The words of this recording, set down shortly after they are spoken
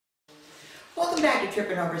Welcome back to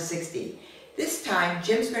Trippin Over 60. This time,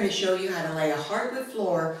 Jim's going to show you how to lay a hardwood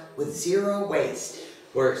floor with zero waste.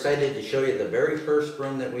 We're excited to show you the very first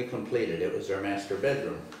room that we completed. It was our master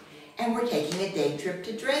bedroom. And we're taking a day trip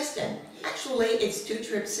to Dresden. Actually, it's 2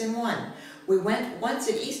 trips in one. We went once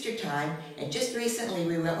at Easter time, and just recently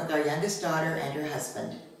we went with our youngest daughter and her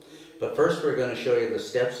husband. But first we're going to show you the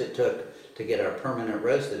steps it took to get our permanent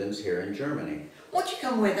residence here in Germany. Won't you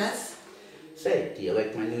come with us? Say, do you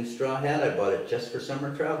like my new straw hat? I bought it just for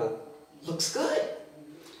summer travel. Looks good.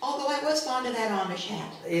 Although I was fond of that Amish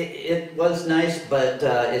hat. It was nice, but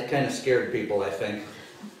it kind of scared people, I think.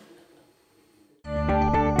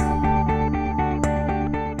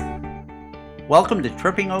 Welcome to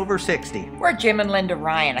Tripping Over 60. We're Jim and Linda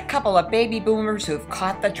Ryan, a couple of baby boomers who've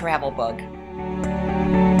caught the travel bug.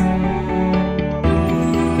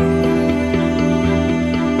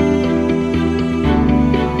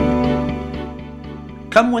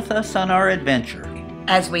 Come with us on our adventure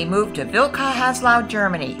as we move to Wilhelmshaven,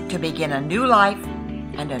 Germany, to begin a new life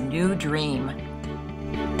and a new dream.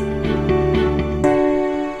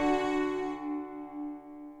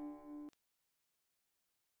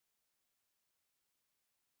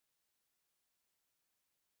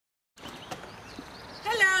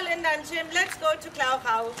 Hello, Linda and Jim. Let's go to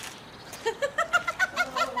Glauchau.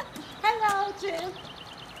 Hello, Jim.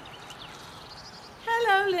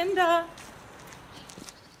 Hello, Linda.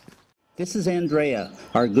 This is Andrea,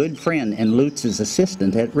 our good friend and Lutz's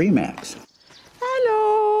assistant at Remax.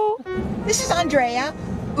 Hello. This is Andrea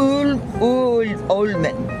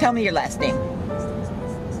Ullman. Tell me your last name.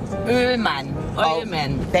 Ullman.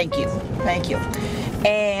 Ullman. Oh, thank you. Thank you.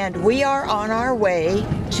 And we are on our way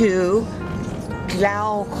to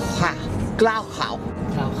Glauchau.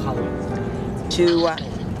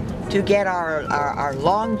 To get our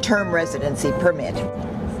long-term residency permit.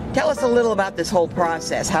 Tell us a little about this whole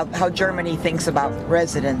process, how Germany thinks about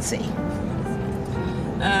residency.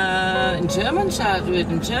 In German, shall I do it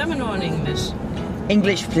in German or in English?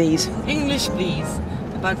 English, please. English, please,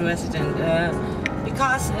 about resident.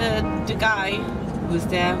 Because the guy who's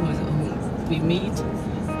there, who we meet,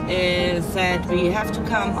 said we have to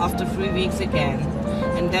come after 3 weeks again.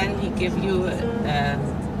 And then he give you,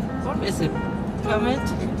 what is it, permit?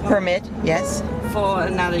 Permit, yes. For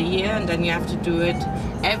another year, and then you have to do it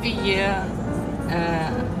every year.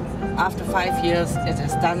 After 5 years it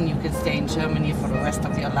is done, you can stay in Germany for the rest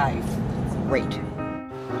of your life. Great.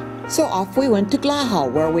 So off we went to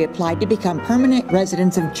Glauchau, where we applied to become permanent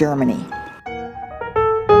residents of Germany.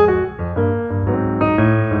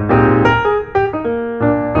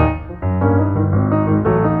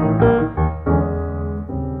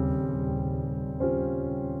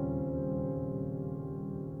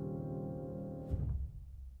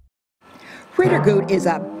 Rittergut is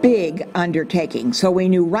a big undertaking, so we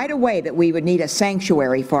knew right away that we would need a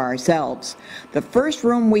sanctuary for ourselves. The first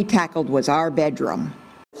room we tackled was our bedroom.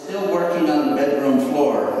 Still working on the bedroom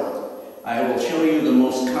floor. I will show you the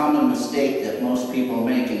most common mistake that most people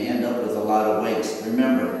make and end up with a lot of waste.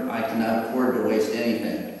 Remember, I cannot afford to waste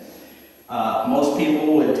anything. Most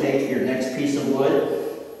people would take your next piece of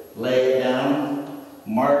wood, lay it down,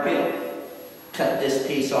 mark it, cut this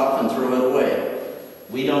piece off and throw it away.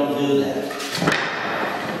 We don't do that.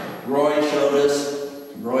 Roy showed us,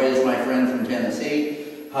 Roy is my friend from Tennessee,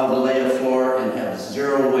 how to lay a floor and have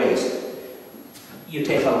zero waste. You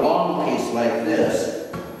take a long piece like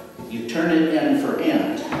this, you turn it end for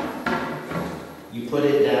end. You put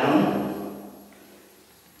it down,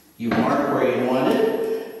 you mark where you want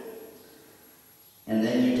it, and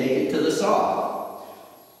then you take it to the saw.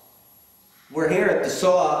 We're here at the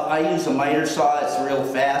saw. I use a miter saw. It's real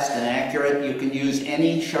fast and accurate. You can use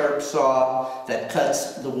any sharp saw that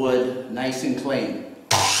cuts the wood nice and clean.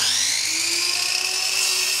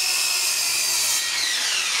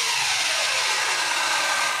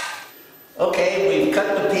 Okay, we've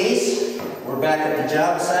cut the piece. We're back at the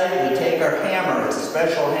job site. We take our hammer. It's a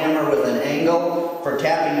special hammer with an angle for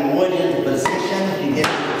tapping the wood into position. You get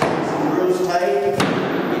some grooves tight.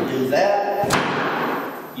 You do that.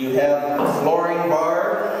 You have a flooring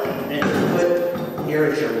bar, and you put here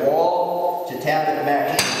at your wall to tap it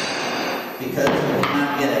back in, because you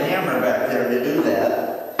cannot get a hammer back there to do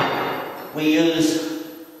that. We use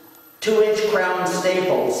 2-inch crown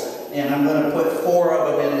staples, and I'm going to put 4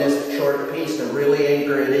 of them in this short piece to really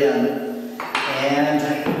anchor it in. And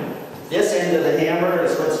this end of the hammer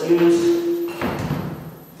is what's used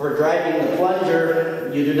for driving the plunger.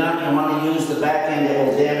 You do not want to use the back end, it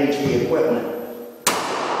will damage the equipment.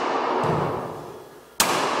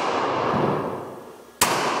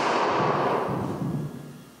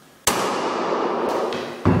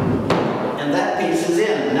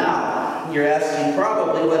 you're asking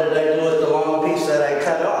probably, what did I do with the long piece that I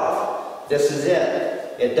cut off? This is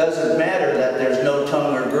it. It doesn't matter that there's no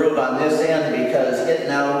tongue or groove on this end because it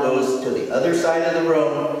now goes to the other side of the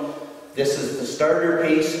room. This is the starter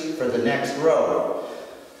piece for the next row.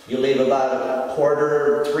 You leave about a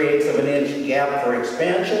quarter, 3/8 of an inch gap for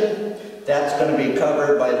expansion. That's going to be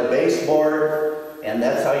covered by the baseboard, and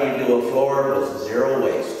that's how you do a floor with zero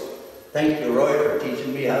waste. Thank you, Roy, for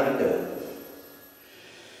teaching me how to do it.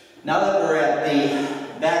 Now that we're at the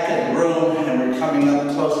back of the room and we're coming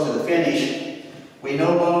up close to the finish, we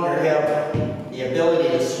no longer have the ability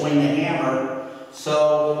to swing a hammer,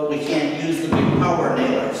 so we can't use the big power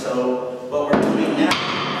nailer. So what we're doing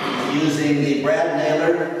now is using the brad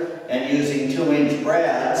nailer and using 2-inch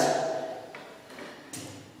brads.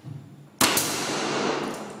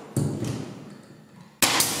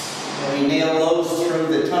 And we nail those through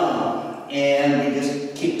the tongue, and we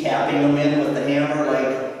just keep tapping them in with the hammer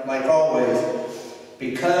like always.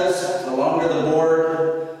 Because the longer the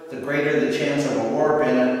board, the greater the chance of a warp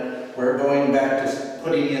in it. We're going back to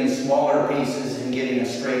putting in smaller pieces and getting a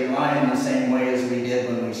straight line the same way as we did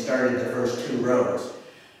when we started the first 2 rows.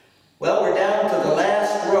 Well, we're down to the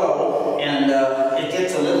last row, and it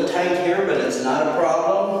gets a little tight here, but it's not a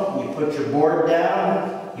problem. You put your board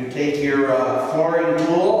down, you take your flooring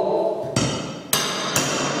tool, you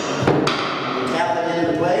tap it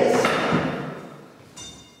into place,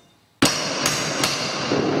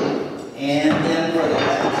 and then for the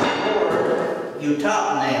last board, you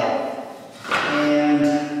top nail. And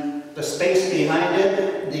the space behind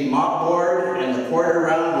it, the mop board and the quarter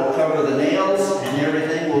round will cover the nails, and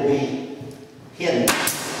everything will be hidden.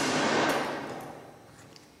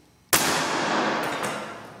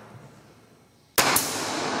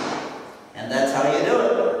 And that's how you do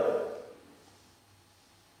it.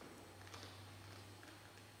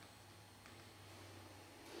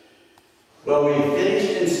 Well, we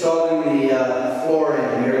finished installing the floor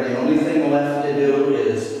in here. The only thing left to do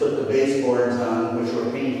is put the baseboards on, which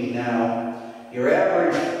we're painting now. Your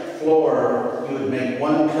average floor, you would make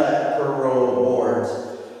 1 cut per row of boards.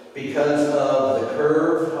 Because of the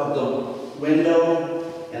curve of the window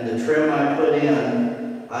and the trim I put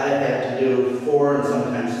in, I had to do 4 and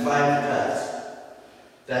sometimes 5 cuts.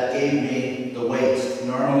 That gave me the waste.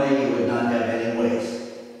 Normally you would not have any waste.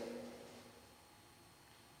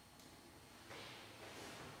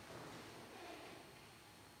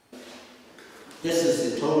 This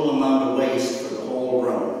is the total amount of waste for the whole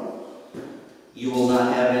room. You will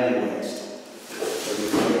not have any waste. So you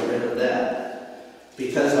can get rid of that.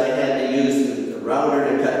 Because I had to use the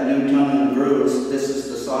router to cut new tongue and grooves, this is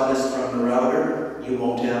the sawdust from the router, you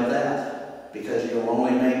won't have that. Because you'll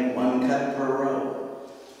only make 1 cut per row.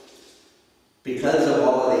 Because of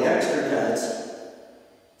all of the extra cuts,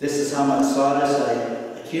 this is how much sawdust I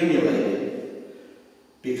accumulated.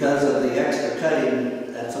 Because of the extra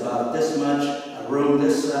cutting, that's about this much. A room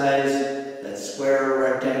this size, that square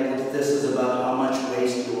rectangle, this is about how much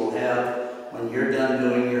waste you will have when you're done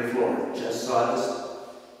doing your floor. Just sawdust,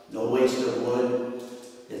 no waste of wood.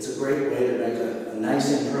 It's a great way to make a nice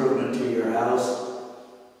improvement to your house.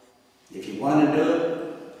 If you want to do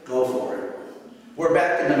it, go for it. We're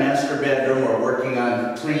back in the master bedroom. We're working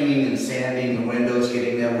on cleaning and sanding the windows,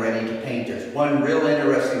 getting them ready to paint. There's one real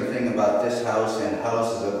interesting thing about this house and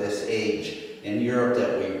houses of this age in Europe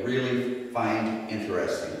that we really find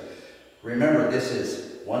interesting. Remember, this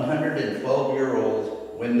is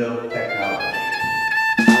 112-year-old window technology.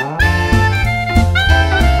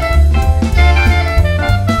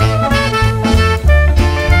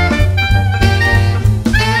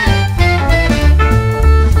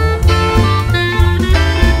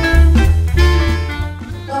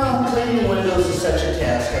 Cleaning windows is such a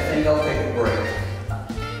task. I think I'll take a break.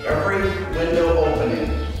 Every window opening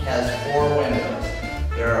has 4 windows.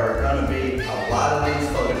 There are going to be a lot of these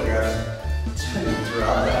photographs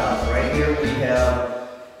throughout the house. Right here we have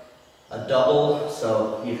a double,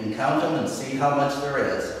 so you can count them and see how much there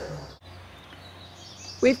is.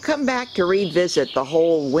 We've come back to revisit the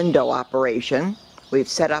whole window operation. We've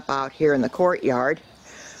set up out here in the courtyard.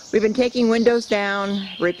 We've been taking windows down,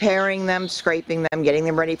 repairing them, scraping them, getting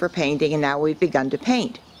them ready for painting, and now we've begun to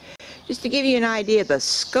paint. Just to give you an idea of the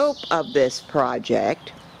scope of this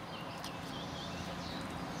project,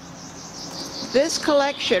 this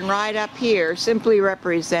collection right up here simply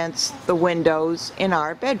represents the windows in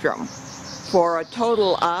our bedroom for a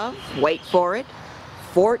total of, wait for it,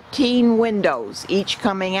 14 windows, each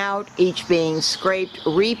coming out, each being scraped,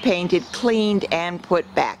 repainted, cleaned, and put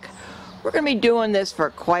back. We're going to be doing this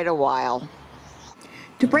for quite a while.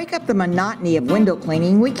 To break up the monotony of window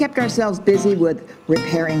cleaning, we kept ourselves busy with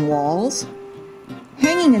repairing walls,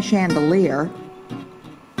 hanging a chandelier,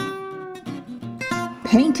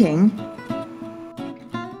 painting,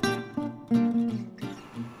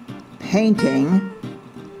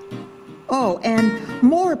 oh, and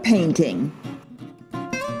more painting,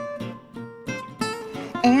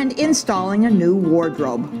 and installing a new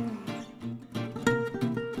wardrobe.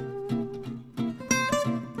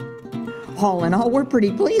 All in all, we're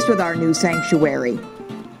pretty pleased with our new sanctuary.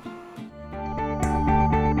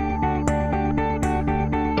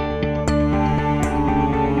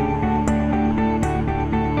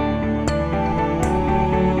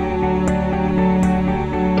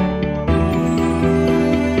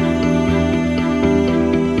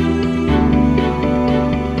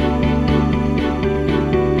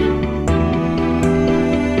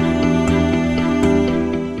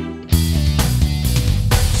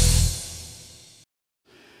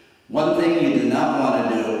 One thing you do not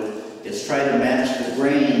want to do is try to match the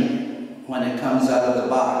grain when it comes out of the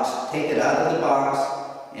box. Take it out of the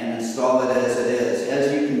box and install it as it is.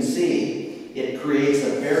 As you can see, it creates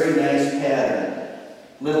a very nice pattern.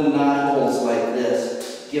 Little knot holes like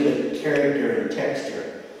this give it character and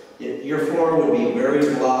texture. Your floor would be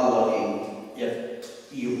very blah looking if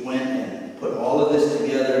you went and put all of this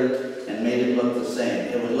together and made it look the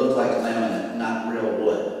same. It would look like laminate, not real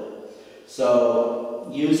wood. So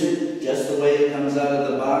use it just the way it comes out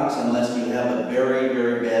of the box unless you have a very,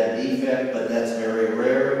 very bad defect, but that's very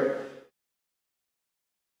rare.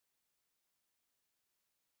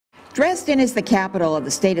 Dresden is the capital of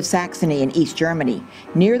the state of Saxony in East Germany,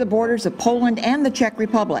 near the borders of Poland and the Czech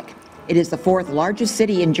Republic. It is the fourth largest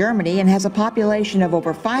city in Germany and has a population of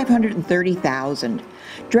over 530,000.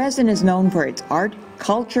 Dresden is known for its art,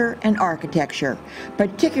 culture, and architecture,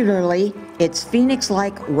 particularly its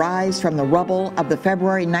phoenix-like rise from the rubble of the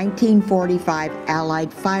February 1945 Allied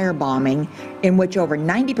firebombing, in which over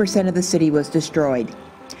 90% of the city was destroyed.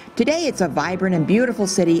 Today, it's a vibrant and beautiful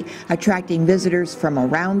city attracting visitors from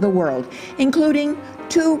around the world, including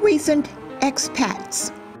 2 recent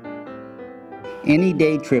expats. Any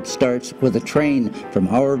day trip starts with a train from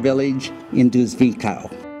our village into Zwickau.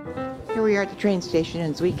 Here we are at the train station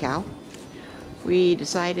in Zwickau. We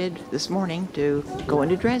decided this morning to go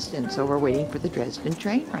into Dresden, so we're waiting for the Dresden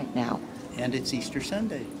train right now. And it's Easter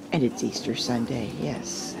Sunday. And it's Easter Sunday,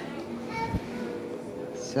 yes.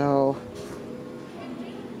 So,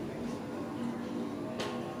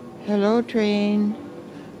 hello train.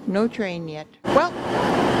 No train yet. Well,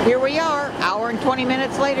 here we are, hour and 20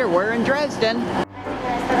 minutes later, we're in Dresden.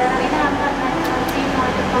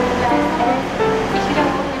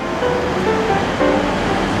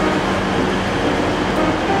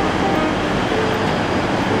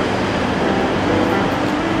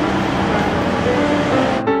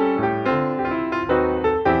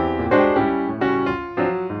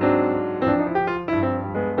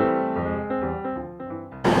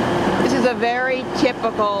 A very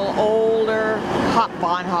typical older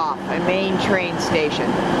Hauptbahnhof, a main train station.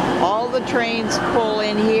 All the trains pull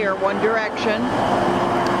in here one direction,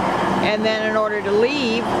 and then in order to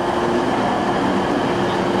leave,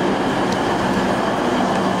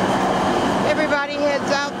 everybody heads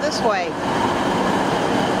out this way.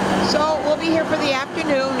 So we'll be here for the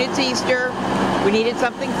afternoon. It's Easter. We needed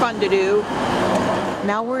something fun to do.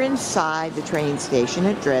 Now we're inside the train station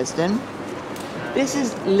at Dresden. This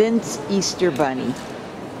is Linz Easter Bunny.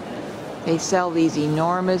 They sell these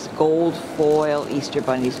enormous gold foil Easter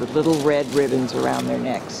bunnies with little red ribbons around their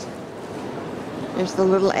necks. There's the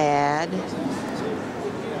little ad.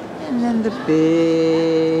 And then the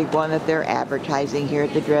big one that they're advertising here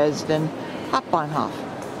at the Dresden Hauptbahnhof.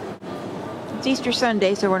 It's Easter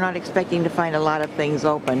Sunday, so we're not expecting to find a lot of things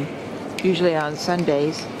open. Usually on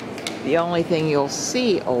Sundays, the only thing you'll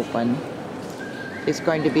see open is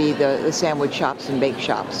going to be the sandwich shops and bake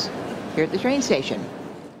shops here at the train station.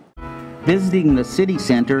 Visiting the city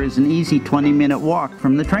center is an easy 20-minute walk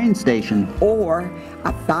from the train station. Or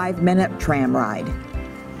a 5-minute tram ride.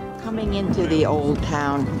 Coming into the old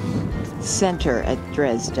town center at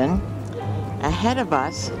Dresden, ahead of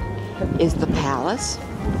us is the palace,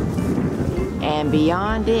 and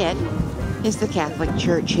beyond it is the Catholic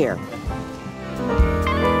Church here.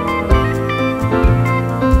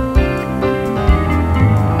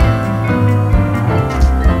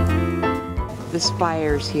 The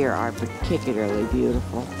spires here are particularly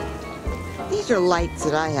beautiful. These are lights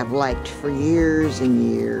that I have liked for years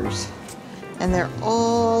and years. And they're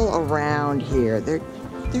all around here. They're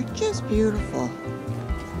just beautiful.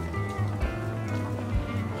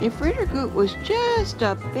 If Rittergut was just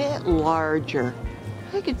a bit larger,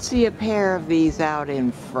 I could see a pair of these out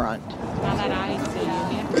in front.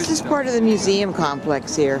 This is part of the museum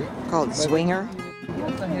complex here called Swinger.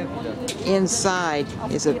 Inside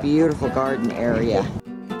is a beautiful garden area.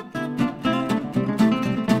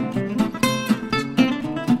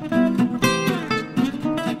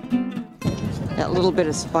 That little bit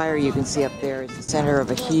of spire you can see up there is the center of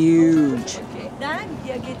a huge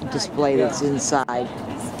display that's inside.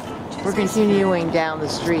 We're continuing down the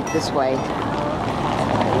street this way.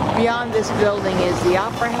 Beyond this building is the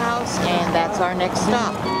Opera House, and that's our next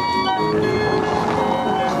stop.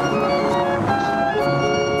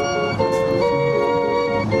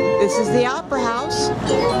 This is the Opera House.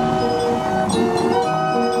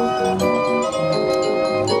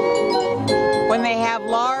 When they have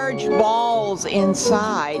large balls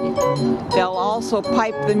inside, they'll also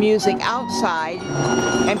pipe the music outside,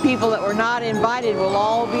 and people that were not invited will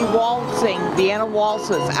all be waltzing Vienna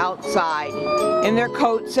waltzes outside in their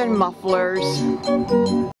coats and mufflers.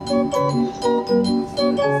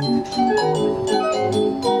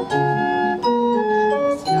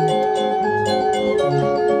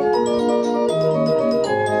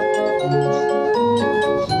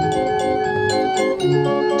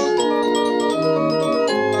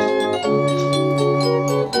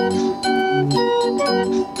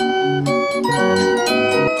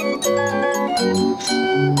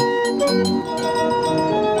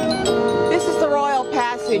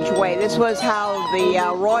 Passageway. This was how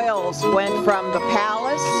the royals went from the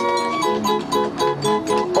palace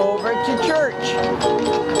over to church.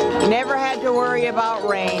 Never had to worry about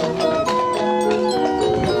rain.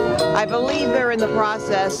 I believe they're in the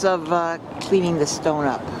process of cleaning the stone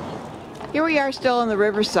up. Here we are still on the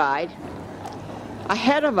riverside.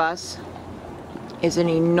 Ahead of us is an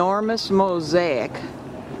enormous mosaic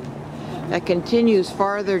that continues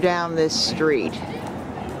farther down this street.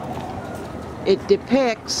 It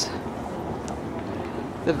depicts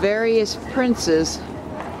the various princes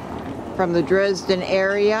from the Dresden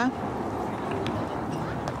area.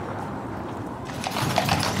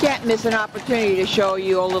 Can't miss an opportunity to show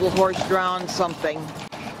you a little horse-drawn something.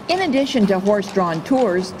 In addition to horse-drawn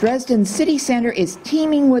tours, Dresden's city center is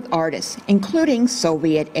teeming with artists, including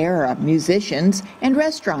Soviet-era musicians and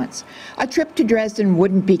restaurants. A trip to Dresden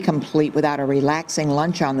wouldn't be complete without a relaxing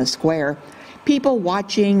lunch on the square. People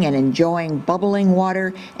watching and enjoying bubbling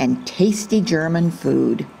water and tasty German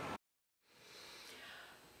food.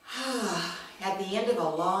 At the end of a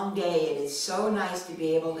long day, it is so nice to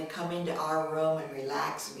be able to come into our room and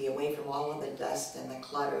relax and be away from all of the dust and the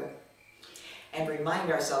clutter, and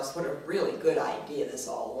remind ourselves what a really good idea this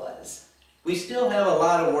all was. We still have a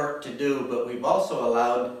lot of work to do, but we've also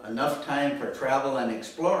allowed enough time for travel and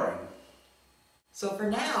exploring. So for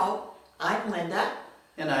now, I'm Linda.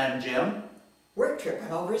 And I'm Jim. We're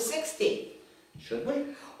tripping over 60. Should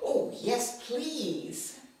we? Oh, yes,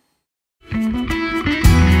 please.